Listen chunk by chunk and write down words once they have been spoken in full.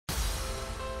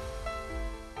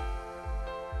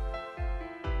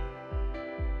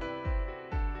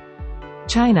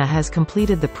China has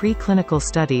completed the preclinical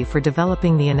study for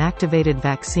developing the inactivated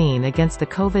vaccine against the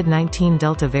COVID-19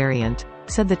 Delta variant,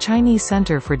 said the Chinese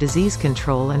Center for Disease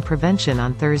Control and Prevention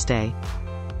on Thursday.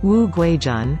 Wu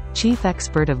Guizhen, chief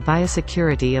expert of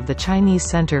biosecurity of the Chinese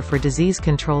Center for Disease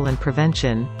Control and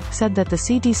Prevention, said that the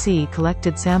CDC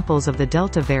collected samples of the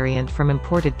Delta variant from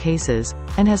imported cases,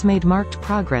 and has made marked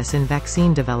progress in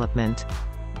vaccine development.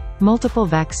 Multiple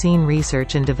vaccine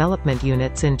research and development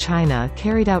units in China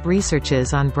carried out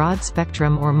researches on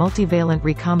broad-spectrum or multivalent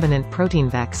recombinant protein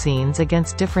vaccines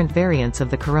against different variants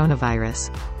of the coronavirus.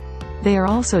 They are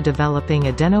also developing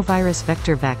adenovirus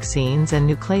vector vaccines and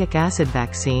nucleic acid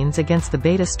vaccines against the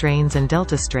beta strains and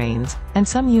delta strains, and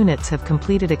some units have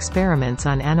completed experiments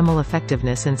on animal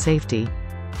effectiveness and safety.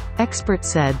 Experts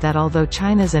said that although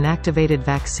China's inactivated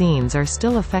vaccines are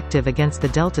still effective against the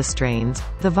delta strains,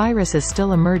 the virus is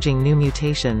still emerging new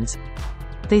mutations.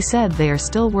 They said they are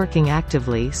still working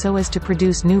actively so as to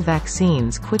produce new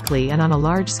vaccines quickly and on a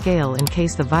large scale in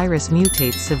case the virus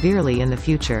mutates severely in the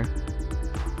future.